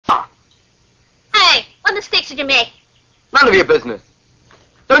What mistakes did you make? None of your business.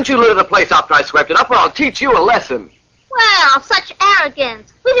 Don't you litter the place after I swept it up, or I'll teach you a lesson. Well, such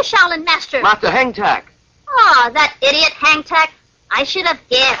arrogance. Who's your Shaolin master? Master Hang Tack. Oh, that idiot Hang Tack. I should have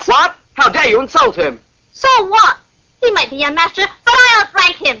guessed. What? How dare you insult him? So what? He might be a master, but I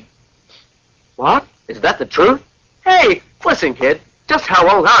outrank him. What? Is that the truth? Hey, listen, kid. Just how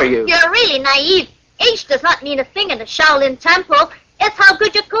old are you? You're really naive. Age does not mean a thing in the Shaolin Temple. It's how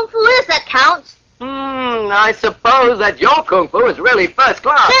good your kung fu is that counts. I suppose that your kung fu is really first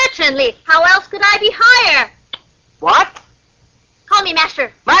class. Certainly. How else could I be higher? What? Call me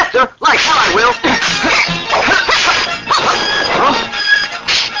master. Master? Like hell I will.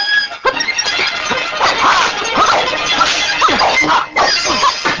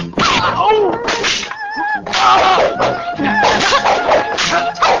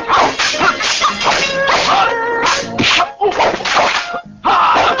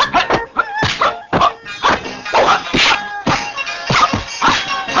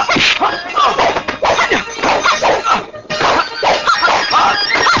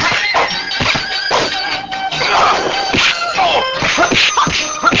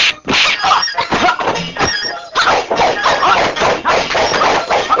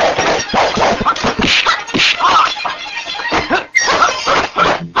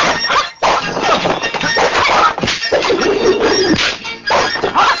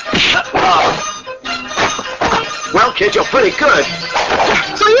 Well, kid, you're pretty good.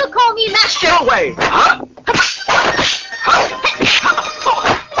 So you call me master? No way. Huh?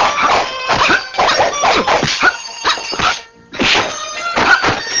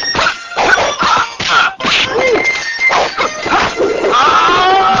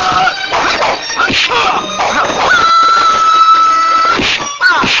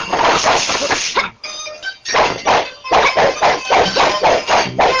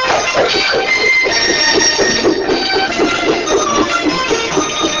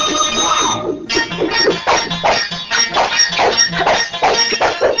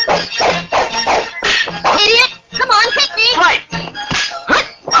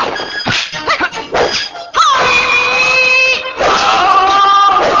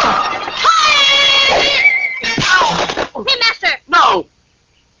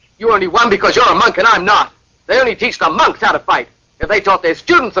 Because you're a monk and I'm not. They only teach the monks how to fight. If they taught their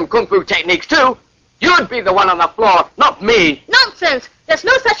students some kung fu techniques too, you'd be the one on the floor, not me. Nonsense! There's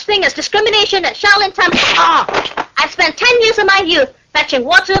no such thing as discrimination at Shaolin Temple. I've spent 10 years of my youth fetching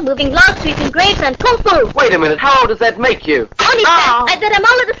water, moving logs, sweeping graves, and kung fu. Wait a minute, how old does that make you? Only 10. I did them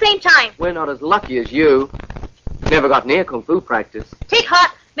all at the same time. We're not as lucky as you. Never got near kung fu practice. Take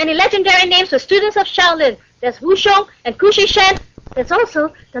heart. Many legendary names were students of Shaolin. There's Wu Shong and Ku Shi Shen. There's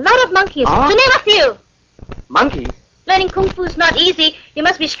also the Lord of Monkeys, to name a few. Monkeys? Learning kung fu is not easy. You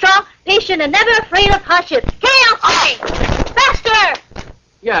must be strong, patient, and never afraid of hardship. Chaos! Faster!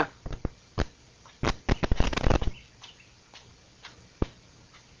 Yeah.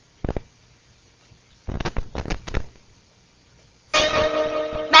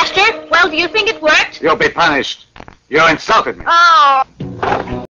 Master, well, do you think it worked? You'll be punished. You insulted me. Oh.